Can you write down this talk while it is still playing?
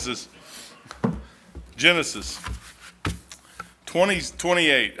Genesis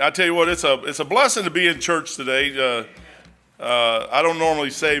 28. I tell you what, it's a blessing to be in church today. I don't normally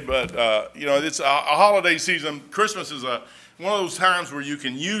say, but it's a holiday season. Christmas is one of those times where you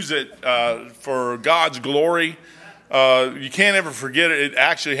can use it for God's glory. You can't ever forget it. It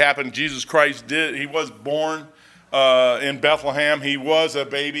actually happened. Jesus Christ did. He was born in Bethlehem. He was a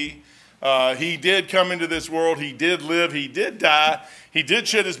baby. He did come into this world. He did live. He did die. He did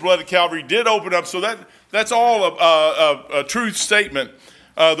shed his blood at Calvary. He did open up. So that's all a truth statement.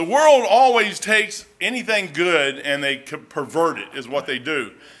 The world always takes anything good and they pervert it, is what they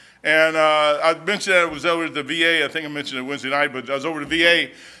do. And I mentioned that I was over at the VA. I think I mentioned it Wednesday night, but I was over at the VA,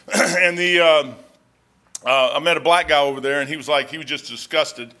 and I met a black guy over there, and he was just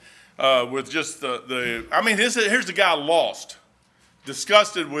disgusted with just here's the guy lost.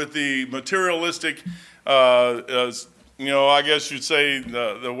 Disgusted with the materialistic, I guess you'd say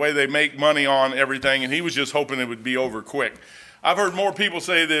the way they make money on everything, and he was just hoping it would be over quick. I've heard more people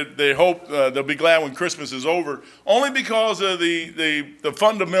say that they hope they'll be glad when Christmas is over, only because of the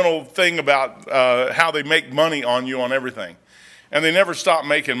fundamental thing about how they make money on you on everything. And they never stop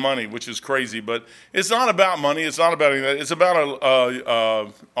making money, which is crazy. But it's not about money. It's not about anything. It's about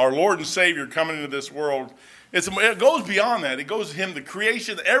our Lord and Savior coming into this world. It goes beyond that. It goes to him, the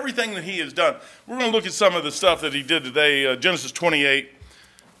creation, everything that he has done. We're going to look at some of the stuff that he did today. Genesis 28.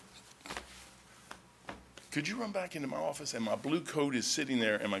 Could you run back into my office? And my blue coat is sitting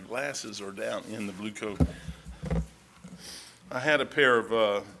there, and my glasses are down in the blue coat. I had a pair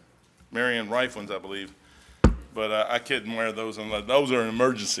of Marion Riflins, I believe, but I couldn't wear those unless those are an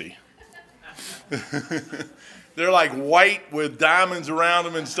emergency. They're like white with diamonds around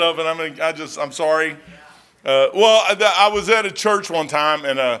them and stuff, and I'm sorry. I was at a church one time,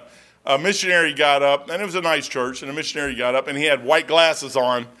 and a missionary got up, and it was a nice church, and a missionary got up, and he had white glasses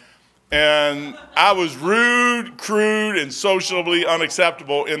on, and I was rude, crude, and socially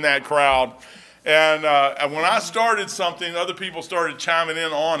unacceptable in that crowd. And when I started something, other people started chiming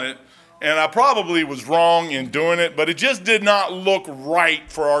in on it, and I probably was wrong in doing it, but it just did not look right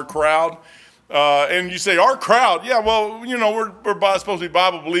for our crowd. And you say, our crowd? Yeah, well, we're supposed to be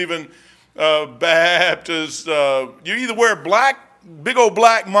Bible-believing Baptist. You either wear big old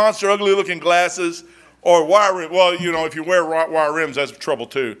black monster, ugly-looking glasses, or wire rim. Well, if you wear wire rims, that's trouble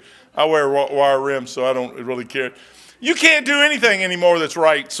too. I wear wire rims, so I don't really care. You can't do anything anymore that's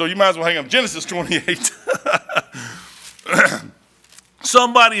right, so you might as well hang up. Genesis 28.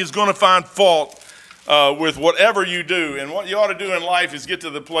 Somebody is going to find fault with whatever you do, and what you ought to do in life is get to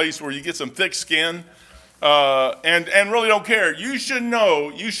the place where you get some thick skin and really don't care. You should know.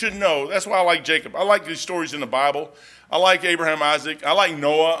 That's why I like Jacob. I like these stories in the Bible. I like Abraham, Isaac. I like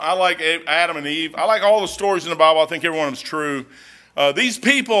Noah. I like Adam and Eve. I like all the stories in the Bible. I think every one of them is true. These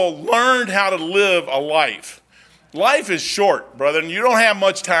people learned how to live a life. Life is short, brother, and you don't have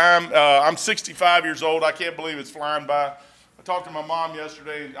much time. I'm 65 years old. I can't believe it's flying by. I talked to my mom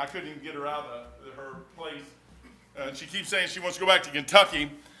yesterday, and I couldn't even get her out of her place. She keeps saying she wants to go back to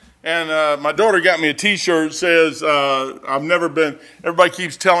Kentucky. And my daughter got me a T-shirt that says, everybody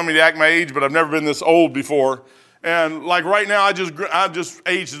keeps telling me to act my age, but I've never been this old before. And like right now, I just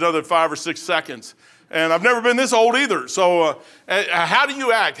aged another 5 or 6 seconds. And I've never been this old either. So how do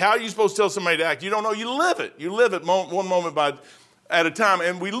you act? How are you supposed to tell somebody to act? You don't know. You live it. You live it one moment at a time.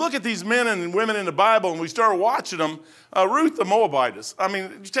 And we look at these men and women in the Bible, and we start watching them. Ruth the Moabitess. I mean,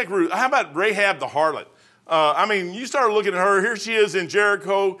 you take Ruth. How about Rahab the harlot? You start looking at her. Here she is in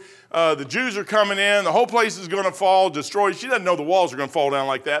Jericho. The Jews are coming in. The whole place is going to fall, destroyed. She doesn't know the walls are going to fall down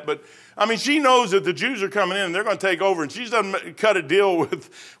like that. But, she knows that the Jews are coming in and they're going to take over. And she's done cut a deal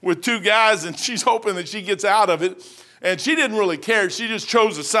with two guys, and she's hoping that she gets out of it. And she didn't really care. She just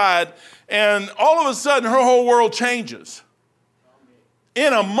chose a side. And all of a sudden, her whole world changes.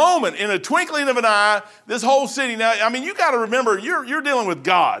 In a moment, in a twinkling of an eye, this whole city now, you got to remember, you're dealing with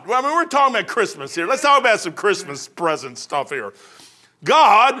God. Well, we're talking about Christmas here. Let's talk about some Christmas present stuff here.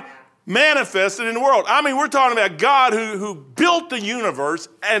 God manifested in the world. We're talking about God who built the universe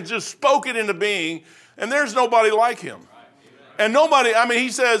and just spoke it into being, and there's nobody like him. And nobody, he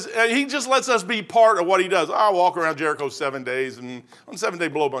says, he just lets us be part of what he does. I'll walk around Jericho 7 days, and on the 7th day,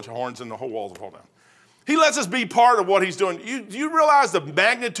 blow a bunch of horns, and the whole walls will fall down. He lets us be part of what he's doing. Do you realize the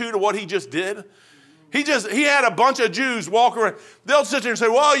magnitude of what he just did? He had a bunch of Jews walk around. They'll sit there and say,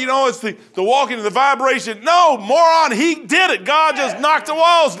 well, it's the walking and the vibration. No, moron, he did it. God just knocked the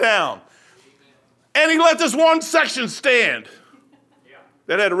walls down. And he let this one section stand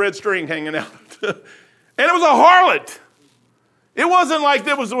that had a red string hanging out. And it was a harlot. It wasn't like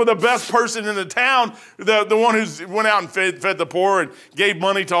that was the best person in the town, the one who went out and fed the poor and gave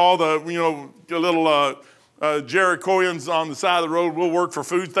money to all the, the little Jerichoans on the side of the road, we'll work for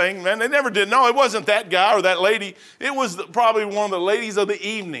food thing. Man, they never did. No, it wasn't that guy or that lady. It was probably one of the ladies of the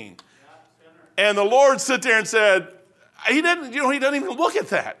evening. And the Lord sit there and said, he doesn't even look at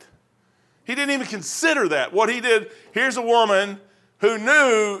that. He didn't even consider that. What he did, here's a woman who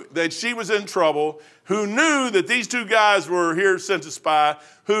knew that she was in trouble, who knew that these two guys were here sent to spy,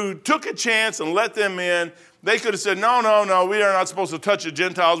 who took a chance and let them in. They could have said, no, we are not supposed to touch the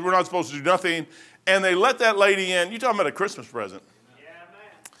Gentiles. We're not supposed to do nothing. And they let that lady in. You're talking about a Christmas present. Yeah,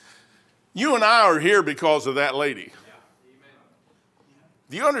 man. You and I are here because of that lady.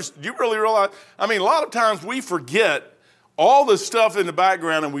 Yeah. Do you really realize? I mean, a lot of times we forget all the stuff in the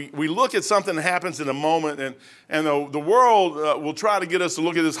background, and we look at something that happens in a moment, and the world will try to get us to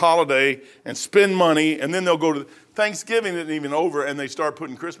look at this holiday and spend money, and then they'll go to Thanksgiving isn't even over, and they start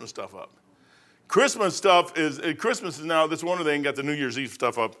putting Christmas stuff up. Christmas is now, this one they ain't got the New Year's Eve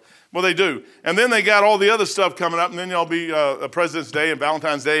stuff up. Well, they do. And then they got all the other stuff coming up, and then there'll be a President's Day and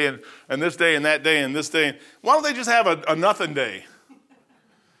Valentine's Day and this day and that day and this day. Why don't they just have a nothing day?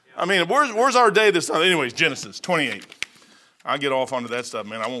 I mean, where's our day this time? Anyways, Genesis 28. I'll get off onto that stuff,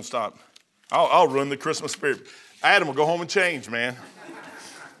 man. I won't stop. I'll ruin the Christmas spirit. Adam will go home and change, man.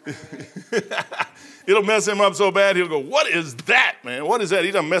 It'll mess him up so bad, he'll go, what is that, man? What is that?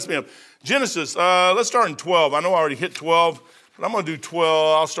 He done messed me up. Genesis, let's start in 12. I know I already hit 12, but I'm going to do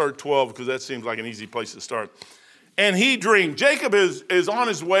 12. I'll start 12 because that seems like an easy place to start. And he dreamed. Jacob is on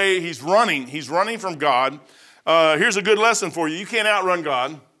his way. He's running. He's running from God. Here's a good lesson for you. You can't outrun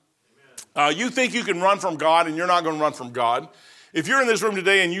God. You think you can run from God, and you're not going to run from God. If you're in this room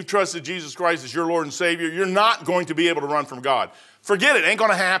today and you've trusted Jesus Christ as your Lord and Savior, you're not going to be able to run from God. Forget it. Ain't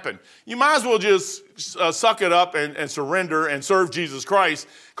going to happen. You might as well just suck it up and surrender and serve Jesus Christ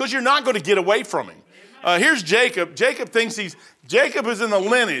because you're not going to get away from him. Here's Jacob. Jacob is in the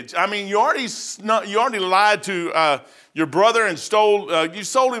lineage. I mean, you already lied to your brother and you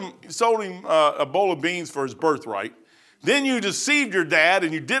sold him a bowl of beans for his birthright. Then you deceived your dad,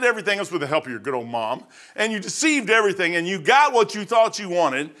 and you did everything else with the help of your good old mom. And you deceived everything, and you got what you thought you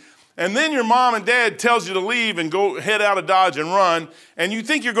wanted. And then your mom and dad tells you to leave and go head out of Dodge and run. And you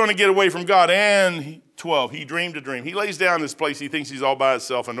think you're going to get away from God. And 12, he dreamed a dream. He lays down in this place. He thinks he's all by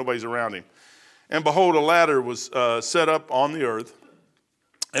himself and nobody's around him. And behold, a ladder was set up on the earth.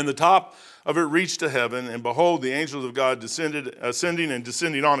 And the top of it reached to heaven. And behold, the angels of God ascending and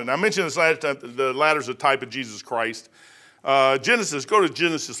descending on it. And I mentioned this last time, the ladder's a type of Jesus Christ. Go to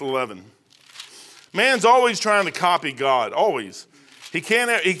Genesis 11. Man's always trying to copy God, always. He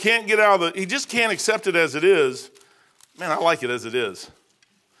can't get out of he just can't accept it as it is. Man, I like it as it is.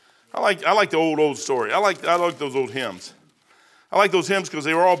 I like the old story. I like those old hymns. I like those hymns because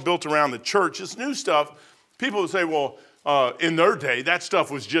they were all built around the church. This new stuff, people would say, well, in their day, that stuff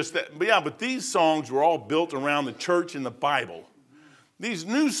was just that. But yeah, but these songs were all built around the church and the Bible. These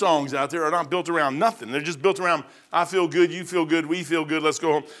new songs out there are not built around nothing. They're just built around, I feel good, you feel good, we feel good, let's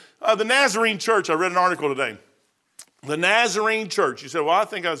go home. The Nazarene Church, I read an article today. The Nazarene Church. You said, well, I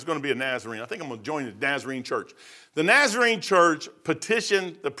think I was going to be a Nazarene. I think I'm going to join the Nazarene Church. The Nazarene Church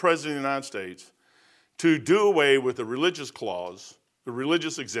petitioned the President of the United States to do away with the religious clause, the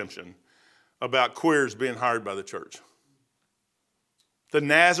religious exemption, about queers being hired by the church. The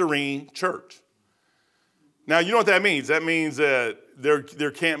Nazarene Church. Now, you know what that means. That means that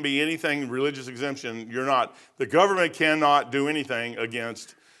there can't be anything religious exemption. The government cannot do anything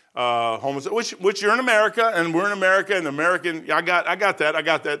against homosexuality, which you're in America, and we're in America, and I got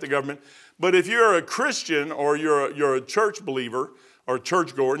that, the government. But if you're a Christian or you're a church believer or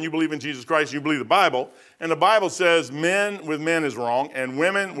churchgoer, and you believe in Jesus Christ, you believe the Bible, and the Bible says men with men is wrong, and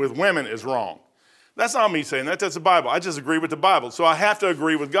women with women is wrong. That's not me saying that. That's the Bible. I just agree with the Bible, so I have to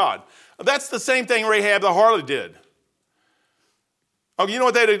agree with God. That's the same thing Rahab the harlot did. Oh, you know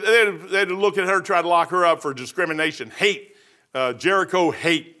what? They had to look at her, try to lock her up for discrimination, hate, Jericho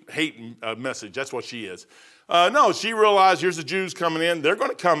hate message. That's what she is. No, she realized here's the Jews coming in. They're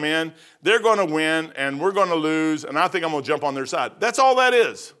going to come in. They're going to win, and we're going to lose, and I think I'm going to jump on their side. That's all that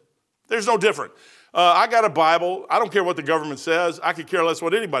is. There's no different. I got a Bible. I don't care what the government says. I could care less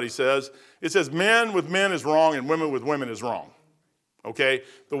what anybody says. It says men with men is wrong and women with women is wrong. Okay?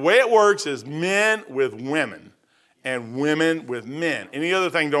 The way it works is men with women and women with men. Any other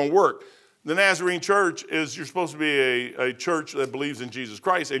thing don't work. The Nazarene Church is, you're supposed to be a church that believes in Jesus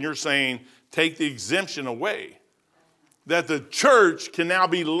Christ, and you're saying take the exemption away. That the church can now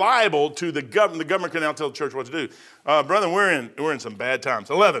be liable to the government. The government can now tell the church what to do. Brethren, we're in some bad times.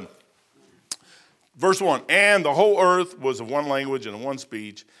 11. Verse 1, and the whole earth was of one language and of one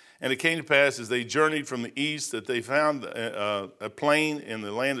speech. And it came to pass as they journeyed from the east that they found a plain in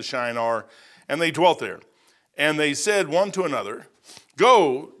the land of Shinar, and they dwelt there. And they said one to another,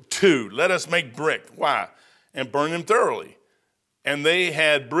 go to, let us make brick. Why? And burn them thoroughly. And they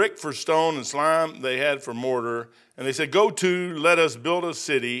had brick for stone and slime they had for mortar. And they said, go to, let us build a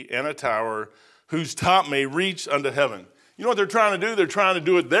city and a tower whose top may reach unto heaven. You know what they're trying to do? They're trying to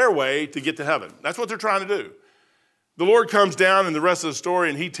do it their way to get to heaven. That's what they're trying to do. The Lord comes down in the rest of the story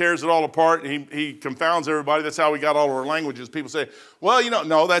and he tears it all apart and he confounds everybody. That's how we got all our languages. People say, well,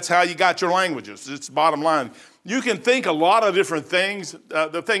 no, that's how you got your languages. It's the bottom line. You can think a lot of different things.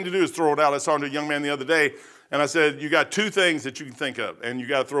 The thing to do is throw it out. I saw a young man the other day and I said, you got two things that you can think of and you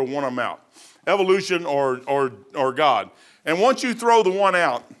got to throw one of them out. Evolution or God. And once you throw the one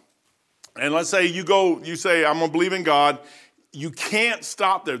out, and let's say you say, I'm going to believe in God, you can't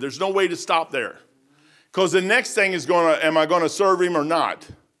stop there. There's no way to stop there. Because the next thing is am I going to serve him or not?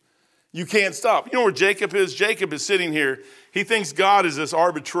 You can't stop. You know where Jacob is? Jacob is sitting here. He thinks God is this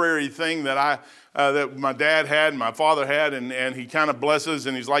arbitrary thing that that my dad had and my father had, and he kind of blesses,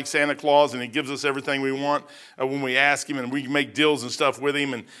 and he's like Santa Claus, and he gives us everything we want when we ask him, and we make deals and stuff with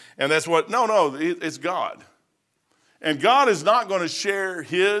him, and that's what, no, it's God. And God is not going to share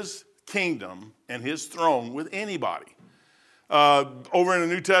his kingdom and his throne with anybody. Over in the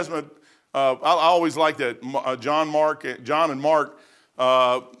New Testament, I always like that John and Mark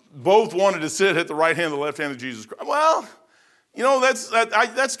both wanted to sit at the right hand and the left hand of Jesus Christ. Well, that's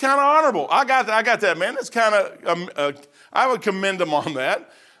kind of honorable. I got that, man. That's kind of I would commend them on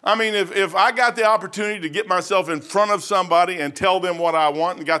that. I mean, if I got the opportunity to get myself in front of somebody and tell them what I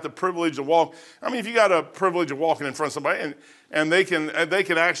want and got the privilege to walk. I mean, if you got a privilege of walking in front of somebody and they can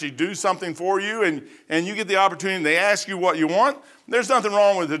actually do something for you and you get the opportunity and they ask you what you want, there's nothing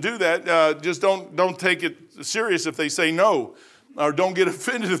wrong with to do that. Just don't take it serious if they say no, or don't get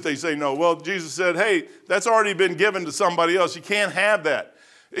offended if they say no. Well, Jesus said, hey, that's already been given to somebody else. You can't have that.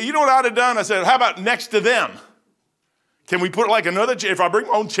 You know what I'd have done? I said, how about next to them? Can we put like another chair? If I bring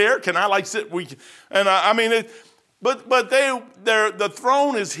my own chair, can I like sit? But the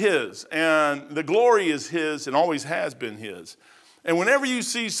throne is his, and the glory is his, and always has been his. And whenever you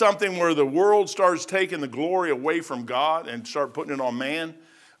see something where the world starts taking the glory away from God and start putting it on man,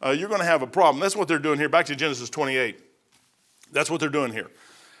 you're going to have a problem. That's what they're doing here. Back to Genesis 28. That's what they're doing here.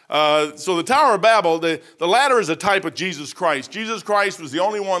 So the Tower of Babel, the ladder is a type of Jesus Christ. Jesus Christ was the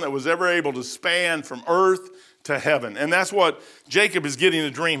only one that was ever able to span from earth to heaven. And that's what Jacob is getting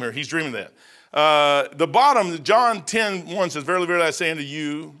a dream here. He's dreaming that. The bottom, John 10:1 says, verily, verily, I say unto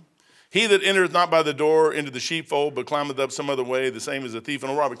you, he that entereth not by the door into the sheepfold, but climbeth up some other way, the same as a thief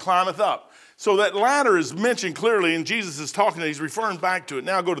and a robber, climbeth up. So that ladder is mentioned clearly, and Jesus is talking, he's referring back to it.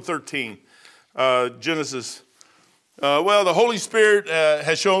 Now go to 13, Genesis. The Holy Spirit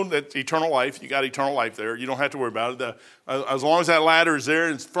has shown that eternal life, you got eternal life there. You don't have to worry about it. As long as that ladder is there,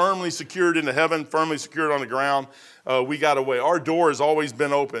 it's firmly secured into heaven, firmly secured on the ground, we got a way. Our door has always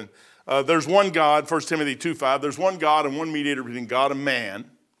been open. There's one God, 1 Timothy 2:5. There's one God and one mediator between God and man,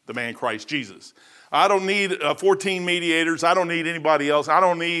 the man Christ Jesus. I don't need 14 mediators. I don't need anybody else. I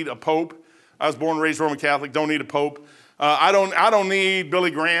don't need a pope. I was born and raised Roman Catholic. Don't need a pope. I don't need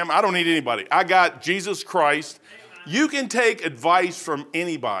Billy Graham. I don't need anybody. I got Jesus Christ. You can take advice from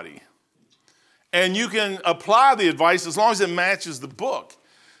anybody, and you can apply the advice as long as it matches the book.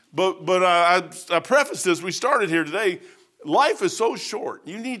 But I preface this. We started here today. Life is so short.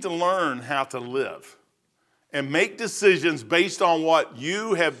 You need to learn how to live and make decisions based on what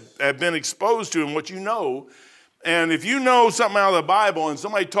you have been exposed to and what you know. And if you know something out of the Bible and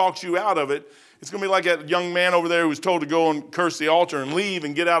somebody talks you out of it, it's going to be like that young man over there who was told to go and curse the altar and leave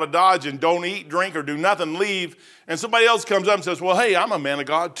and get out of Dodge and don't eat, drink, or do nothing, leave. And somebody else comes up and says, well, hey, I'm a man of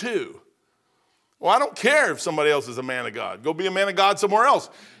God too. Well, I don't care if somebody else is a man of God. Go be a man of God somewhere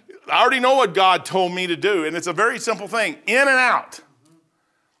else. I already know what God told me to do, and it's a very simple thing, in and out.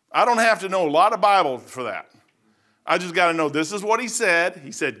 I don't have to know a lot of Bible for that. I just got to know this is what he said.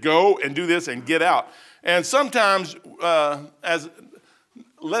 He said, go and do this and get out. And sometimes, as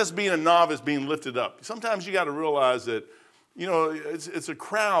less being a novice, being lifted up, sometimes you got to realize that, it's a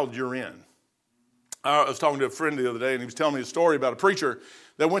crowd you're in. I was talking to a friend the other day, and he was telling me a story about a preacher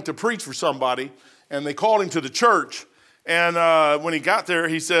that went to preach for somebody, and they called him to the church. And when he got there,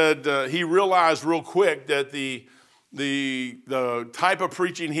 he said he realized real quick that the type of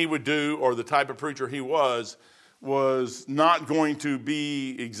preaching he would do, or the type of preacher he was not going to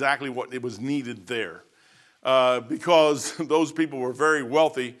be exactly what it was needed there. Because those people were very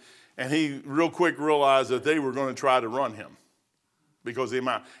wealthy, and he real quick realized that they were going to try to run him. because the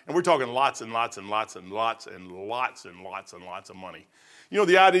amount, and we're talking lots and lots and lots and lots and lots and lots and lots of money. You know,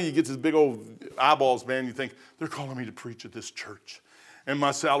 the idea you get this big old eyeballs, man, you think, they're calling me to preach at this church. And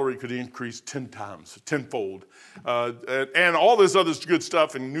my salary could increase 10 times, tenfold. And all this other good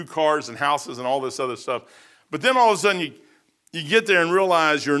stuff, and new cars and houses and all this other stuff. But then all of a sudden you get there and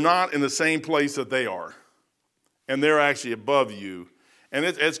realize you're not in the same place that they are. And they're actually above you. And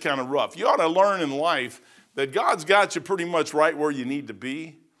it's kind of rough. You ought to learn in life that God's got you pretty much right where you need to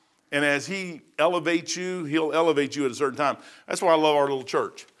be. And as he elevates you, he'll elevate you at a certain time. That's why I love our little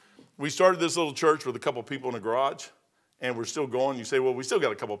church. We started this little church with a couple of people in a garage, and we're still going. You say, well, we still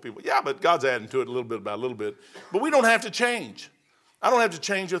got a couple of people. Yeah, but God's adding to it a little bit by a little bit. But we don't have to change. I don't have to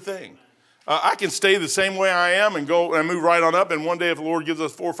change a thing. I can stay the same way I am and go and move right on up. And one day if the Lord gives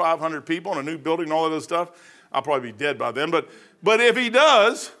us 400 or 500 people in a new building and all of this stuff, I'll probably be dead by then. But if he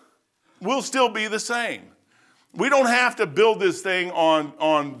does, we'll still be the same. We don't have to build this thing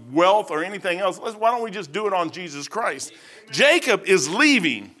on wealth or anything else. Why don't we just do it on Jesus Christ? Jacob is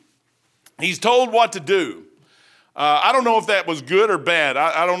leaving. He's told what to do. I don't know if that was good or bad.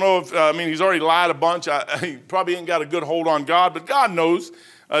 I don't know if, he's already lied a bunch. He probably ain't got a good hold on God, but God knows.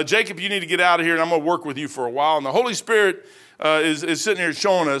 Jacob, you need to get out of here, and I'm going to work with you for a while. And the Holy Spirit is sitting here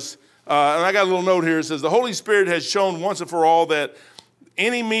showing us, and I got a little note here. It says, the Holy Spirit has shown once and for all that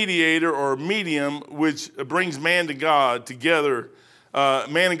any mediator or medium which brings man and God together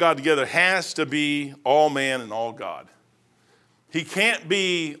has to be all man and all God. He can't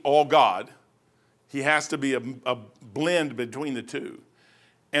be all God. He has to be a blend between the two.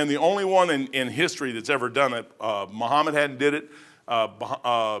 And the only one in history that's ever done it, Muhammad hadn't did it.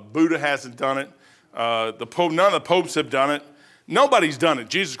 Buddha hasn't done it. None of the popes have done it. Nobody's done it.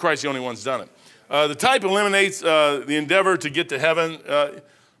 Jesus Christ, the only one's done it. The type eliminates the endeavor to get to heaven.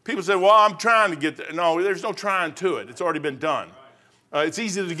 People say, well, I'm trying to get there. No, there's no trying to it. It's already been done. It's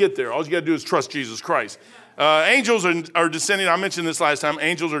easy to get there. All you got to do is trust Jesus Christ. Angels are descending. I mentioned this last time.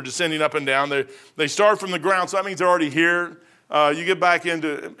 Angels are descending up and down. They start from the ground, so that means they're already here. You get back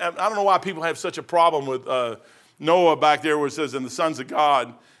into, I don't know why people have such a problem with Noah back there where it says, and the sons of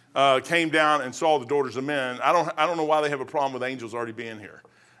God came down and saw the daughters of men. I don't know why they have a problem with angels already being here.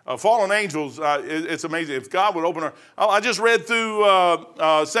 Fallen angels, it's amazing. If God would open I just read through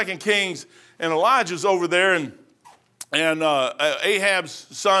 2 Kings, and Elijah's over there, and Ahab's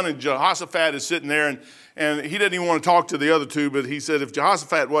son and Jehoshaphat is sitting there, and he didn't even want to talk to the other two, but he said, if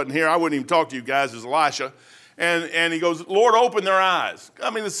Jehoshaphat wasn't here, I wouldn't even talk to you guys as Elisha. And he goes, Lord, open their eyes. I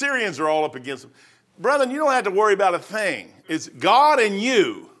mean, the Syrians are all up against them. Brethren, you don't have to worry about a thing. It's God and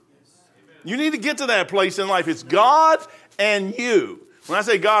you. You need to get to that place in life. It's God and you. When I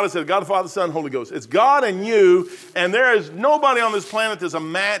say God, I say God the Father, Son, Holy Ghost. It's God and you, and there is nobody on this planet that's a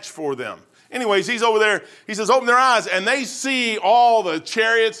match for them. Anyways, he's over there. He says, open their eyes, and they see all the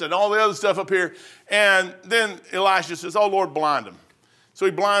chariots and all the other stuff up here. And then Elisha says, oh, Lord, blind them. So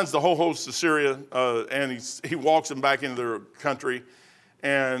he blinds the whole host of Syria, and he walks them back into their country,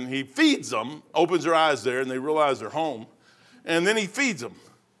 and he feeds them, opens their eyes there, and they realize they're home. And then he feeds them.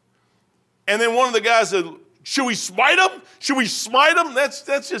 And then one of the guys said, should we smite them? Should we smite them?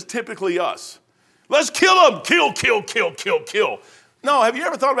 That's just typically us. Let's kill them. Kill, kill, kill, kill, kill. No, have you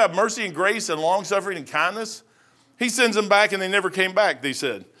ever thought about mercy and grace and long-suffering and kindness? He sends them back, and they never came back, they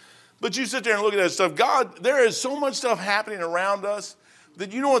said. But you sit there and look at that stuff. God, there is so much stuff happening around us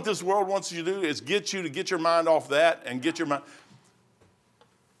that you know what this world wants you to do is get you to get your mind off that and get your mind.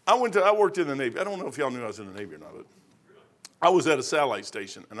 I worked in the Navy. I don't know if y'all knew I was in the Navy or not, but I was at a satellite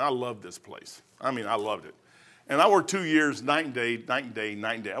station, and I loved this place. I mean, I loved it. And I worked 2 years, night and day, night and day,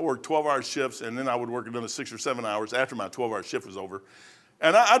 night and day. I worked 12-hour shifts, and then I would work another 6 or 7 hours after my 12-hour shift was over.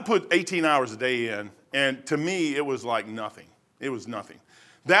 And I'd put 18 hours a day in, and to me, it was like nothing. It was nothing.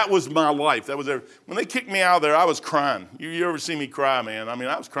 That was my life. That was when they kicked me out of there, I was crying. You ever see me cry, man? I mean,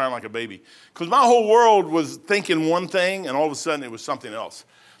 I was crying like a baby. Because my whole world was thinking one thing, and all of a sudden it was something else.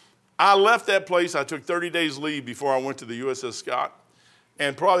 I left that place. I took 30 days leave before I went to the USS Scott.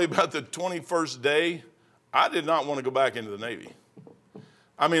 And probably about the 21st day, I did not want to go back into the Navy.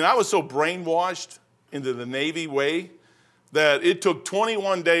 I mean, I was so brainwashed into the Navy way that it took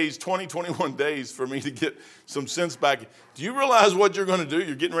 21 days for me to get some sense back. Do you realize what you're going to do?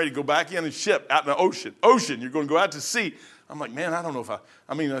 You're getting ready to go back in a ship out in the ocean. You're going to go out to sea. I'm like, man, I don't know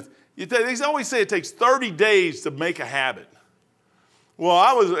if they always say it takes 30 days to make a habit. Well,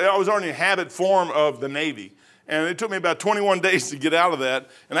 I was already in habit form of the Navy. And it took me about 21 days to get out of that.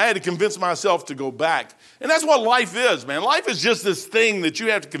 And I had to convince myself to go back. And that's what life is, man. Life is just this thing that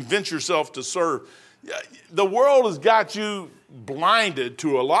you have to convince yourself to serve. The world has got you blinded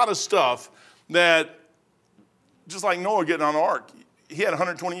to a lot of stuff that, just like Noah getting on the ark, he had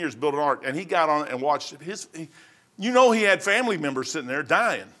 120 years to build an ark, and he got on it and watched it. He had family members sitting there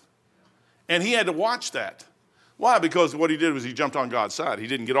dying, and he had to watch that. Why? Because what he did was he jumped on God's side. He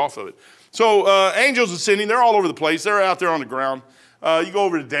didn't get off of it. So angels ascending, they're all over the place. They're out there on the ground. You go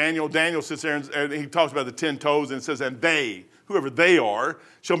over to Daniel. Daniel sits there and he talks about the 10 toes, and it says, and they, whoever they are,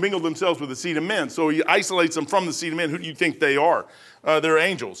 shall mingle themselves with the seed of men. So he isolates them from the seed of men. Who do you think they are? They're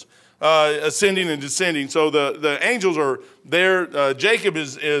angels, ascending and descending. So the angels are there. Jacob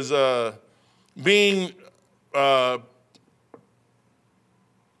is being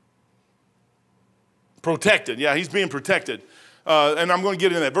protected. Yeah, he's being protected. And I'm going to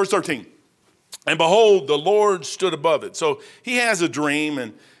get into that. Verse 13. And behold, the Lord stood above it. So he has a dream,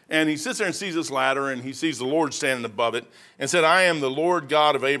 and he sits there and sees this ladder, and he sees the Lord standing above it, and said, I am the Lord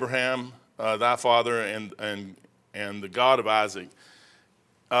God of Abraham, thy father, and the God of Isaac.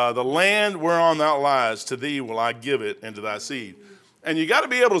 The land whereon thou liest, to thee will I give it, and to thy seed. And you got to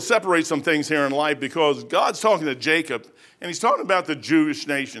be able to separate some things here in life, because God's talking to Jacob, and he's talking about the Jewish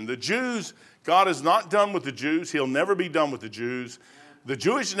nation. The Jews, God is not done with the Jews. He'll never be done with the Jews. The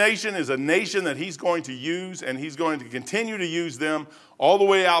Jewish nation is a nation that he's going to use, and he's going to continue to use them all the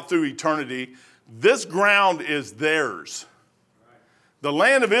way out through eternity. This ground is theirs. The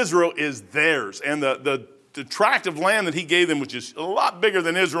land of Israel is theirs. And the tract of land that he gave them, which is a lot bigger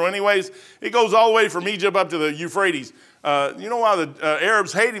than Israel anyways, it goes all the way from Egypt up to the Euphrates. You know why the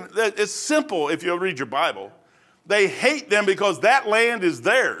Arabs hate him? It's simple if you read your Bible. They hate them because that land is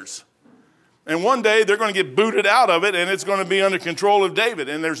theirs. And one day they're going to get booted out of it, and it's going to be under control of David,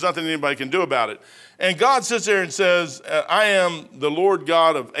 and there's nothing anybody can do about it. And God sits there and says, I am the Lord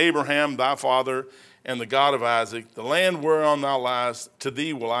God of Abraham, thy father, and the God of Isaac. The land whereon thou liest, to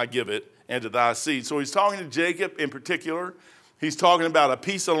thee will I give it, and to thy seed. So he's talking to Jacob in particular. He's talking about a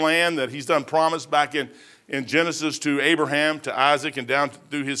piece of land that he's done promised back in Genesis to Abraham, to Isaac, and down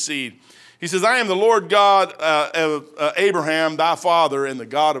through his seed. He says, I am the Lord God of Abraham, thy father, and the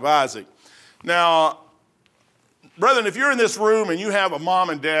God of Isaac. Now, brethren, if you're in this room and you have a mom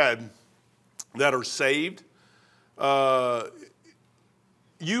and dad that are saved,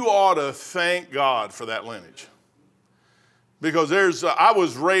 you ought to thank God for that lineage. Because I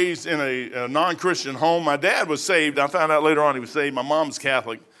was raised in a non-Christian home. My dad was saved. I found out later on he was saved. My mom's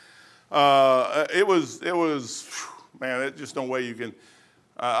Catholic. It was, man, there's just no way you can,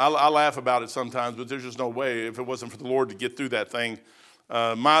 I laugh about it sometimes, but there's just no way if it wasn't for the Lord to get through that thing.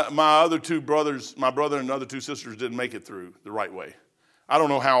 My other two brothers, my brother and the other two sisters didn't make it through the right way. I don't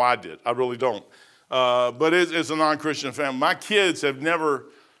know how I did. I really don't. But it's a non-Christian family. My kids have never,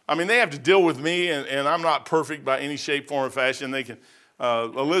 they have to deal with me, and I'm not perfect by any shape, form, or fashion. They can.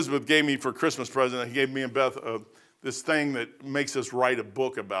 Elizabeth gave me for Christmas present, he gave me and Beth this thing that makes us write a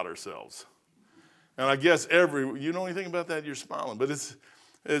book about ourselves. And I guess you know anything about that? You're smiling. But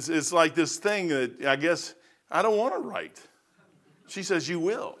it's like this thing that I guess I don't want to write. She says, you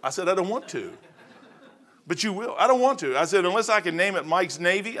will. I said, I don't want to. But you will. I don't want to. I said, unless I can name it Mike's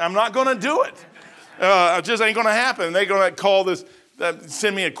Navy, I'm not going to do it. It just ain't going to happen. They're going to call this,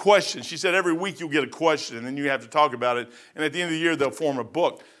 send me a question. She said, every week you'll get a question, and then you have to talk about it. And at the end of the year, they'll form a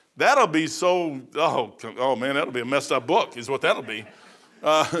book. That'll be so, oh man, that'll be a messed up book is what that'll be.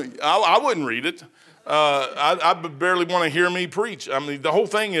 I wouldn't read it. I barely want to hear me preach. The whole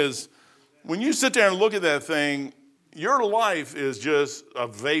thing is, when you sit there and look at that thing, your life is just a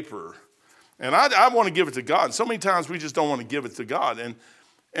vapor. And I want to give it to God. So many times we just don't want to give it to God. And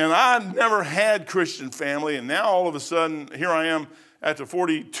I never had Christian family. And now all of a sudden, here I am after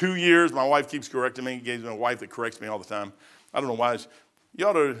 42 years. My wife keeps correcting me. Gave me a wife that corrects me all the time. I don't know why.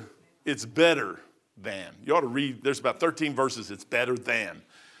 It's better than. You ought to read. There's about 13 verses. It's better than.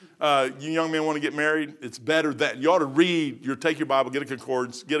 You young men want to get married? It's better than. You ought to read. Take your Bible, get a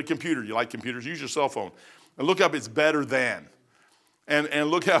concordance, get a computer. You like computers? Use your cell phone. And look up, it's better than. And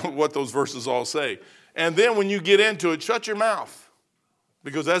look at what those verses all say. And then when you get into it, shut your mouth.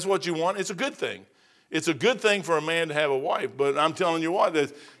 Because that's what you want. It's a good thing. It's a good thing for a man to have a wife. But I'm telling you what,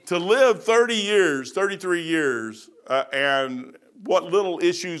 to live 30 years, 33 years, and what little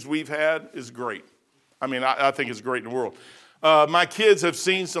issues we've had is great. I think it's great in the world. My kids have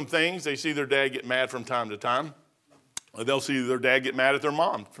seen some things. They see their dad get mad from time to time. They'll see their dad get mad at their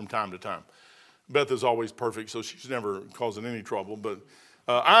mom from time to time. Beth is always perfect, so she's never causing any trouble. But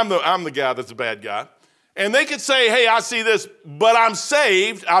I'm the guy that's a bad guy. And they could say, hey, I see this, but I'm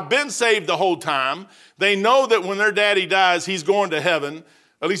saved. I've been saved the whole time. They know that when their daddy dies, he's going to heaven.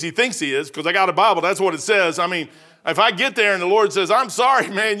 At least he thinks he is, because I got a Bible. That's what it says. If I get there and the Lord says, I'm sorry,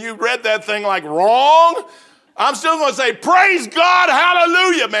 man, you read that thing like wrong. I'm still going to say, praise God,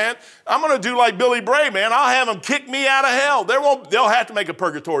 hallelujah, man. I'm going to do like Billy Bray, man. I'll have them kick me out of hell. They'll have to make a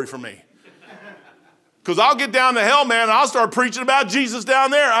purgatory for me. Because I'll get down to hell, man, and I'll start preaching about Jesus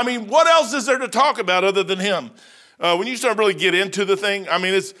down there. I mean, what else is there to talk about other than him? When you start really get into the thing, I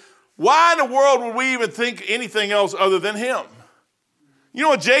mean, it's why in the world would we even think anything else other than him? You know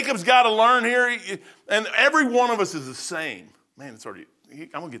what Jacob's got to learn here? And every one of us is the same. Man, it's already,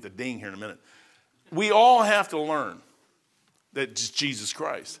 I'm going to get the ding here in a minute. We all have to learn that it's Jesus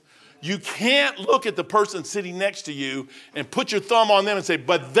Christ. You can't look at the person sitting next to you and put your thumb on them and say,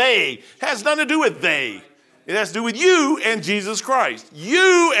 but they. It has nothing to do with they. It has to do with you and Jesus Christ.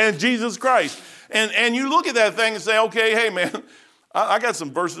 You and Jesus Christ. And you look at that thing and say, okay, hey, man, I got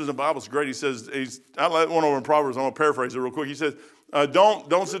some verses in the Bible. It's great. He says, I let one over in Proverbs. I'm going to paraphrase it real quick. He says,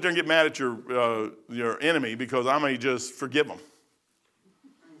 don't sit there and get mad at your enemy because I may just forgive them.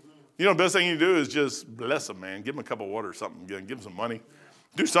 You know, the best thing you do is just bless them, man. Give them a cup of water or something. Give them some money.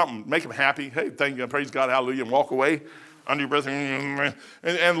 Do something. Make them happy. Hey, thank you. Praise God. Hallelujah. And walk away under your breath. And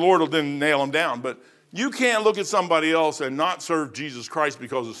the Lord will then nail them down. But you can't look at somebody else and not serve Jesus Christ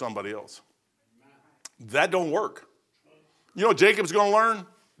because of somebody else. That don't work. You know what Jacob's going to learn?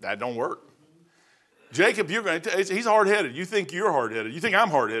 That don't work. Jacob, he's hard-headed. You think you're hard-headed. You think I'm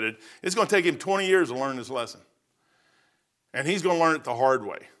hard-headed. It's going to take him 20 years to learn this lesson. And he's going to learn it the hard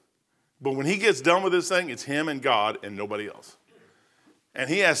way. But when he gets done with this thing, it's him and God and nobody else. And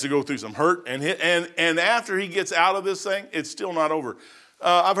he has to go through some hurt. And after he gets out of this thing, it's still not over.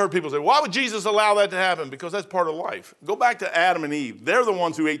 I've heard people say, why would Jesus allow that to happen? Because that's part of life. Go back to Adam and Eve. They're the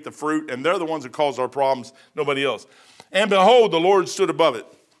ones who ate the fruit, and they're the ones who caused our problems, nobody else. And behold, the Lord stood above it.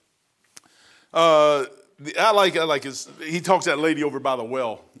 I like he talks to that lady over by the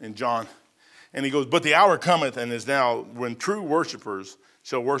well in John. And he goes, but the hour cometh and is now when true worshipers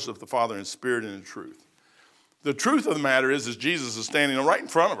shall worship the Father in spirit and in truth. The truth of the matter is Jesus is standing right in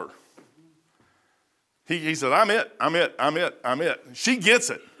front of her. He said, I'm it. She gets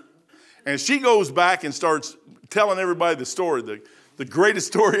it. And she goes back and starts telling everybody the story, the greatest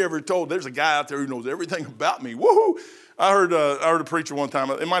story ever told. There's a guy out there who knows everything about me. Woohoo! I heard a preacher one time,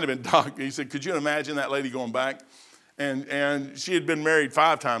 it might have been Doc, he said, could you imagine that lady going back? And she had been married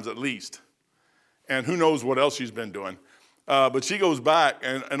 5 times at least. And who knows what else she's been doing. But she goes back,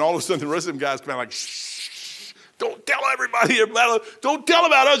 and all of a sudden the rest of them guys come out like, shh, don't tell everybody about her. Don't tell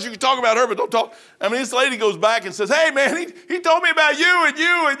about us. You can talk about her, but don't talk. I mean, this lady goes back and says, hey, man, he told me about you and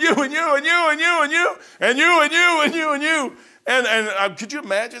you and you and you and you and you and you and you and you and you and you. And could you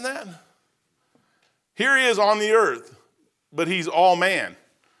imagine that? Here he is on the earth, but he's all man.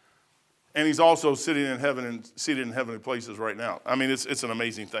 And he's also sitting in heaven and seated in heavenly places right now. I mean, it's an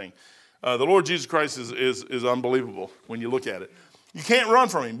amazing thing. The Lord Jesus Christ is unbelievable when you look at it. You can't run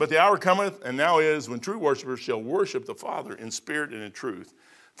from him, but the hour cometh, and now is, when true worshipers shall worship the Father in spirit and in truth.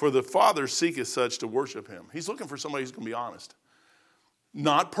 For the Father seeketh such to worship him. He's looking for somebody who's going to be honest.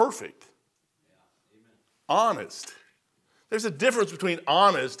 Not perfect. Honest. There's a difference between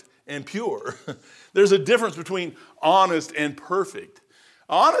honest and pure. There's a difference between honest and perfect.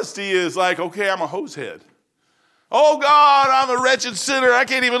 Honesty is like, okay, I'm a hosehead. Oh, God, I'm a wretched sinner. I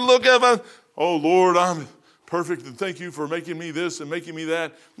can't even look up. Oh, Lord, I'm perfect, and thank you for making me this and making me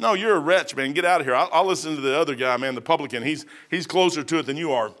that. No, you're a wretch, man. Get out of here. I'll listen to the other guy, man, the publican. He's closer to it than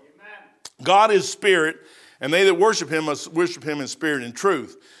you are. Amen. God is spirit, and they that worship him must worship him in spirit and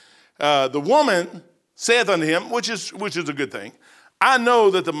truth. The woman saith unto him, which is a good thing, I know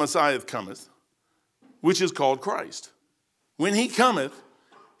that the Messiah cometh, which is called Christ. When he cometh,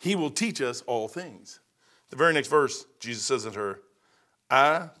 he will teach us all things. The very next verse, Jesus says unto her,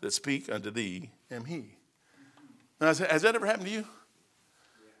 I that speak unto thee am he. And I said, has that ever happened to you?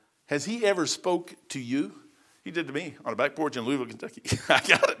 Has he ever spoke to you? He did to me on a back porch in Louisville, Kentucky. I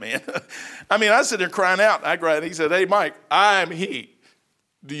got it, man. I mean, I sit there crying out. I cried. He said, hey, Mike, I am he.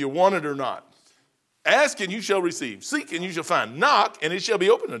 Do you want it or not? Ask and you shall receive. Seek and you shall find. Knock and it shall be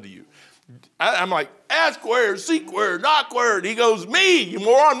opened unto you. I'm like, ask where, seek where, knock where. And he goes, me,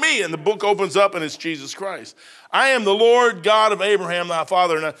 more on me. And the book opens up and it's Jesus Christ. I am the Lord God of Abraham, thy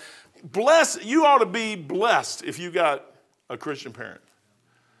father. And you ought to be blessed if you got a Christian parent.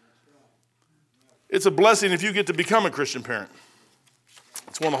 It's a blessing if you get to become a Christian parent.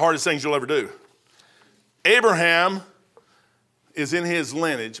 It's one of the hardest things you'll ever do. Abraham is in his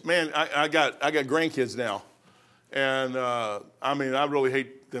lineage. Man, I got grandkids now. And I mean, I really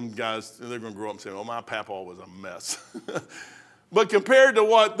hate them guys. They're going to grow up and say, oh, my papa was a mess. But compared to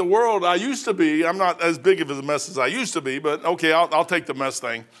what the world I used to be, I'm not as big of a mess as I used to be, but okay, I'll take the mess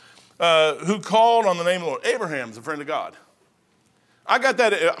thing. Who called on the name of the Lord. Abraham's a friend of God. I got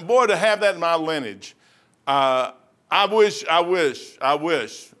that, boy, to have that in my lineage. I wish, but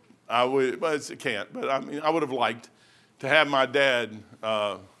it can't. But I mean, I would have liked to have my dad.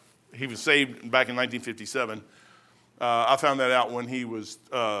 He was saved back in 1957. I found that out when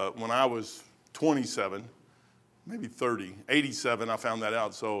when I was 27, maybe 30, 87. I found that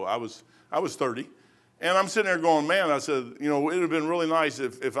out. So I was 30, and I'm sitting there going, man. I said, it would have been really nice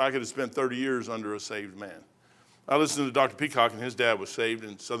if I could have spent 30 years under a saved man. I listened to Dr. Peacock, and his dad was saved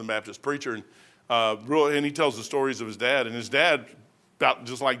and Southern Baptist preacher, and he tells the stories of his dad. And his dad, about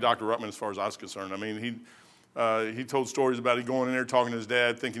just like Dr. Ruttman as far as I was concerned. I mean, he told stories about he going in there talking to his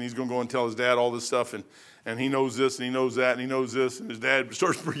dad, thinking he's going to go and tell his dad all this stuff, and he knows this, and he knows that, and he knows this. And his dad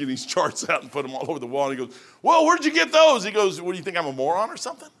starts bringing these charts out and put them all over the wall. And he goes, well, where'd you get those? He goes, what, do you think I'm a moron or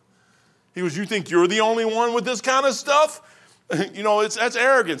something? He goes, you think you're the only one with this kind of stuff? That's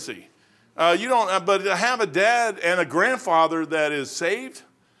arrogancy. But to have a dad and a grandfather that is saved,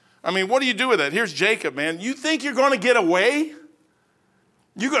 I mean, what do you do with that? Here's Jacob, man. You think you're going to get away?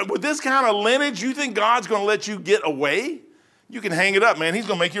 With this kind of lineage, you think God's going to let you get away? You can hang it up, man. He's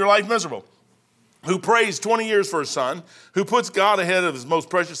going to make your life miserable. Who prays 20 years for his son, who puts God ahead of his most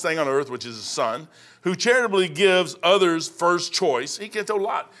precious thing on earth, which is his son, who charitably gives others first choice. He can do a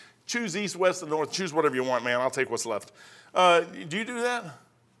lot. Choose east, west, and north. Choose whatever you want, man. I'll take what's left. Do you do that?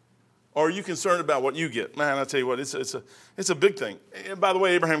 Or are you concerned about what you get? Man, I tell you what, it's a big thing. And by the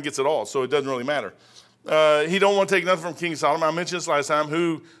way, Abraham gets it all, so it doesn't really matter. He don't want to take nothing from King Solomon. I mentioned this last time.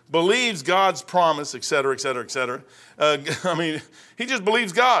 Who believes God's promise, et cetera, et cetera, et cetera. I mean, he just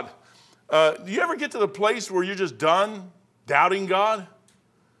believes God. Do you ever get to the place where you're just done doubting God?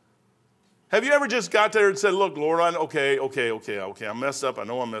 Have you ever just got there and said, look, Lord, okay, I messed up. I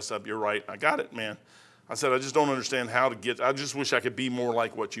know I messed up. You're right. I got it, man. I said, I just don't understand how to I just wish I could be more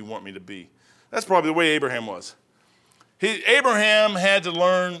like what you want me to be. That's probably the way Abraham was. Abraham had to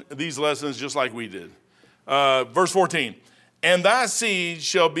learn these lessons just like we did. Verse 14, and thy seed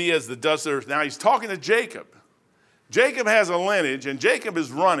shall be as the dust of the earth. Now he's talking to Jacob. Jacob has a lineage, and Jacob is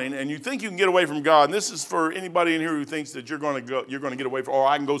running, and you think you can get away from God. And this is for anybody in here who thinks that you're going to get away from, or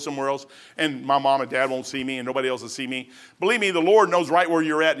I can go somewhere else, and my mom and dad won't see me, and nobody else will see me. Believe me, the Lord knows right where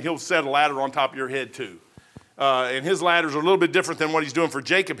you're at, and he'll set a ladder on top of your head too. And his ladders are a little bit different than what he's doing for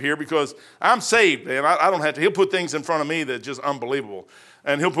Jacob here, because I'm saved, and I don't have to. He'll put things in front of me that are just unbelievable,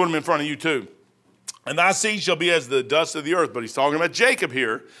 and he'll put them in front of you too. And thy seed shall be as the dust of the earth. But he's talking about Jacob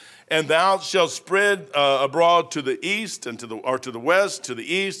here. And thou shalt spread abroad to the east and to the west, to the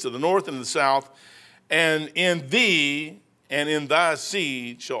east, to the north, and to the south. And in thee and in thy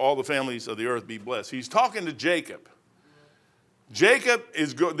seed shall all the families of the earth be blessed. He's talking to Jacob. Jacob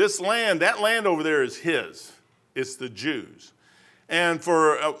is this land. That land over there is his. It's the Jews. And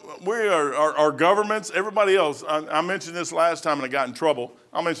for our governments, everybody else. I mentioned this last time and I got in trouble.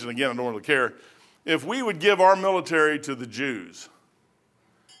 I'll mention it again. I don't really care. If we would give our military to the Jews,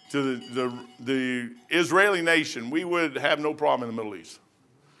 to the Israeli nation, we would have no problem in the Middle East.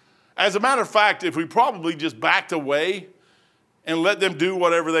 As a matter of fact, if we probably just backed away and let them do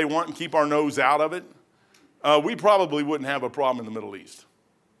whatever they want and keep our nose out of it, we probably wouldn't have a problem in the Middle East.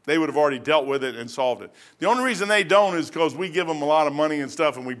 They would have already dealt with it and solved it. The only reason they don't is because we give them a lot of money and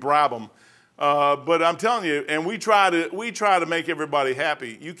stuff and we bribe them. But I'm telling you, and we try to make everybody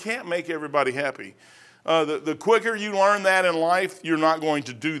happy. You can't make everybody happy. The quicker you learn that in life, you're not going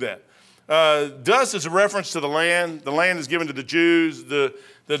to do that. Dust is a reference to the land. The land is given to the Jews. The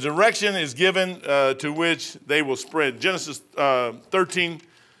direction is given to which they will spread. Genesis 13,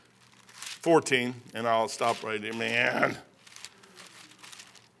 14, and I'll stop right there, man.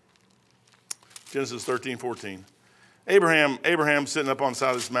 Genesis 13, 14. Abraham sitting up on the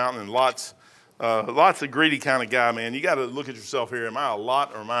side of this mountain, and Lot's a greedy kind of guy, man. You got to look at yourself here. Am I a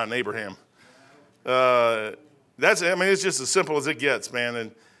Lot or am I an Abraham? It's just as simple as it gets, man.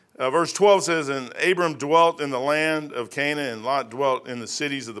 And verse 12 says, and Abram dwelt in the land of Canaan, and Lot dwelt in the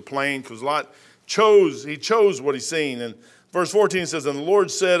cities of the plain, because Lot chose what he's seen. And verse 14 says, and the Lord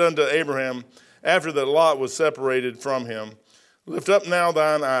said unto Abraham, after that Lot was separated from him, lift up now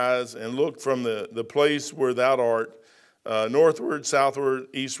thine eyes, and look from the place where thou art, northward, southward,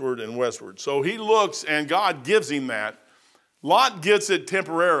 eastward, and westward. So he looks, and God gives him that. Lot gets it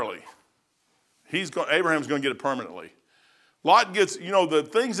temporarily. Abraham's going to get it permanently. Lot gets, the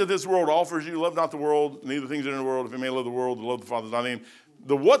things that this world offers you, love not the world, neither things that are in the world. If you may love the world, love the Father is not in him.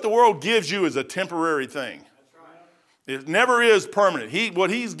 What the world gives you is a temporary thing. That's right. It never is permanent.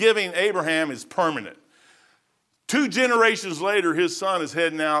 What he's giving Abraham is permanent. 2 generations later, his son is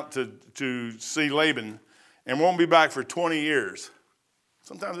heading out to see Laban and won't be back for 20 years.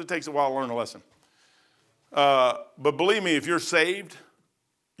 Sometimes it takes a while to learn a lesson. But believe me, if you're saved,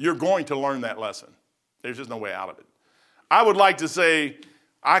 you're going to learn that lesson. There's just no way out of it. I would like to say,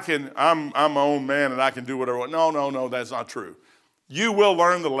 I'm my own man and I can do whatever. No, that's not true. You will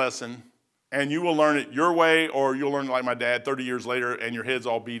learn the lesson, and you will learn it your way, or you'll learn it like my dad 30 years later, and your head's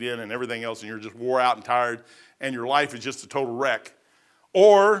all beat in and everything else, and you're just wore out and tired, and your life is just a total wreck.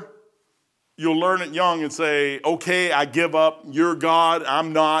 Or you'll learn it young and say, okay, I give up. You're God.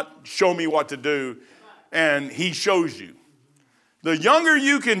 I'm not. Show me what to do. And he shows you. The younger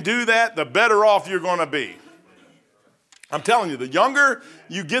you can do that, the better off you're going to be. I'm telling you, the younger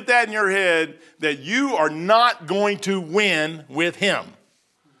you get that in your head, that you are not going to win with him.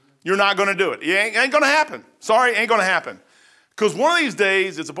 You're not going to do it. It ain't going to happen. Sorry, ain't going to happen. Because one of these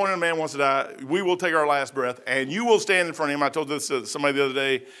days, it's appointed a man wants to die. We will take our last breath, and you will stand in front of him. I told this to somebody the other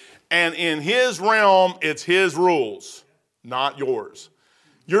day. And in his realm, it's his rules, not yours.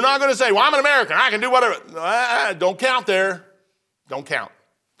 You're not going to say, well, I'm an American. I can do whatever. Don't count there. Don't count.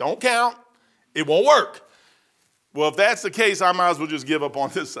 Don't count. It won't work. Well, if that's the case, I might as well just give up on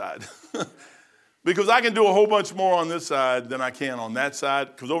this side. Because I can do a whole bunch more on this side than I can on that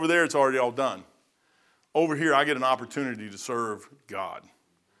side. Because over there, it's already all done. Over here, I get an opportunity to serve God.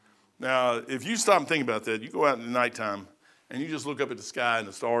 Now, if you stop and think about that, you go out in the nighttime, and you just look up at the sky and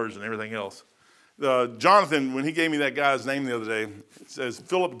the stars and everything else. Jonathan, when he gave me that guy's name the other day, it says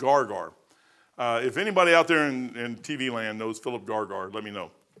Philip Gargar. If anybody out there in TV land knows Philip Gargar, let me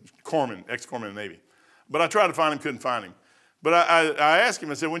know. Corpsman, ex-corpsman in the Navy. But I tried to find him, couldn't find him. But I asked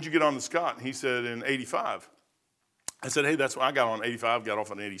him, I said, when did you get on the Scott? And he said, in 85. I said, hey, that's when I got on 85, got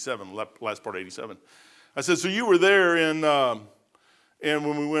off on 87, last part of 87. I said, so you were there and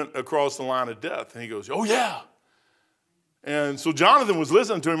when we went across the line of death. And he goes, oh, yeah. And so Jonathan was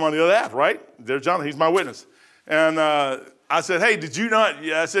listening to him on the other half, right? There's Jonathan, he's my witness. And I said, hey, did you not?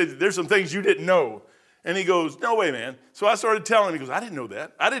 Yeah, I said, there's some things you didn't know. And he goes, no way, man. So I started telling him, he goes, I didn't know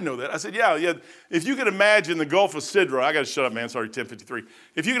that. I didn't know that. I said, yeah. If you could imagine the Gulf of Sidra, I got to shut up, man. Sorry, 10:53.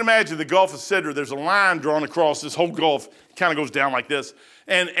 If you can imagine the Gulf of Sidra, there's a line drawn across this whole Gulf, kind of goes down like this.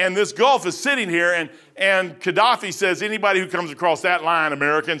 And this Gulf is sitting here, and Gaddafi says, anybody who comes across that line,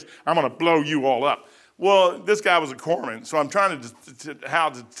 Americans, I'm going to blow you all up. Well, this guy was a corpsman, so I'm trying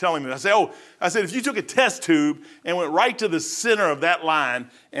to tell him that. I said, if you took a test tube and went right to the center of that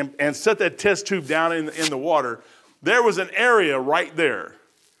line and set that test tube down in the water, there was an area right there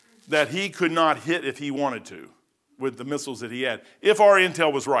that he could not hit if he wanted to with the missiles that he had, if our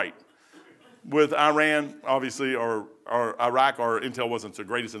intel was right. With Iran, obviously, or Iraq, our intel wasn't the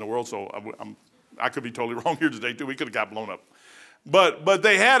greatest in the world, so I could be totally wrong here today, too. We could have got blown up. But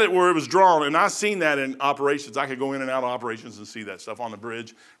they had it where it was drawn, and I've seen that in operations. I could go in and out of operations and see that stuff on the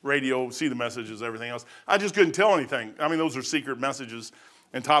bridge, radio, see the messages, everything else. I just couldn't tell anything. I mean, those are secret messages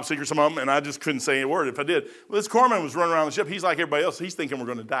and top secret, some of them, and I just couldn't say a word if I did. Well, this corpsman was running around the ship. He's like everybody else. He's thinking we're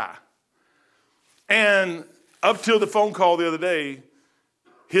going to die. And up till the phone call the other day,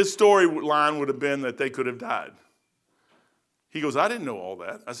 his storyline would have been that they could have died. He goes, I didn't know all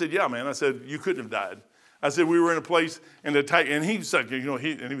that. I said, yeah, man. I said, you couldn't have died. I said, we were in a place, and he said,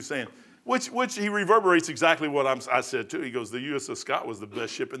 he was saying, which he reverberates exactly what I said too. He goes, the USS Scott was the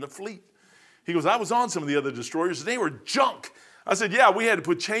best ship in the fleet. He goes, I was on some of the other destroyers, and they were junk. I said, yeah, we had to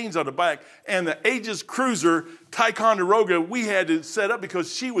put chains on the back, and the Aegis cruiser, Ticonderoga, we had to set up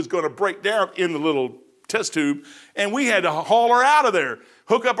because she was going to break down in the little test tube, and we had to haul her out of there,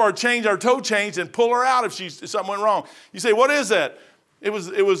 hook up our tow chains, and pull her out if something went wrong. You say, what is that? It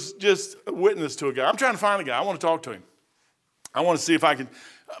was just a witness to a guy. I'm trying to find a guy. I want to talk to him. I want to see if I can.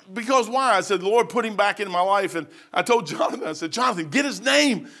 Because why? I said, the Lord put him back into my life. And I told Jonathan, I said, Jonathan, get his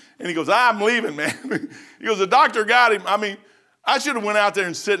name. And he goes, I'm leaving, man. He goes, the doctor got him. I mean, I should have went out there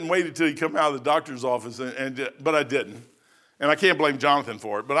and sit and waited till he come out of the doctor's office, but I didn't. And I can't blame Jonathan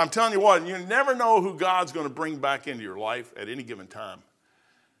for it. But I'm telling you what, you never know who God's going to bring back into your life at any given time.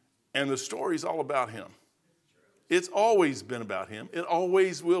 And the story's all about him. It's always been about him. It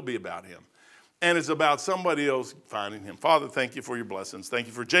always will be about him. And it's about somebody else finding him. Father, thank you for your blessings. Thank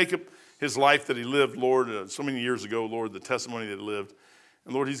you for Jacob, his life that he lived, Lord, so many years ago, Lord, the testimony that he lived.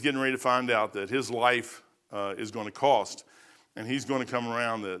 And Lord, he's getting ready to find out that his life is going to cost. And he's going to come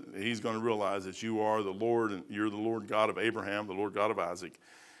around, that he's going to realize that you are the Lord, and you're the Lord God of Abraham, the Lord God of Isaac.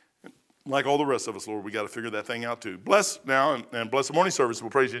 Like all the rest of us, Lord, we got to figure that thing out too. Bless now and bless the morning service.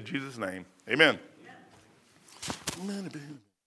 We'll praise you in Jesus' name. Amen. Amen.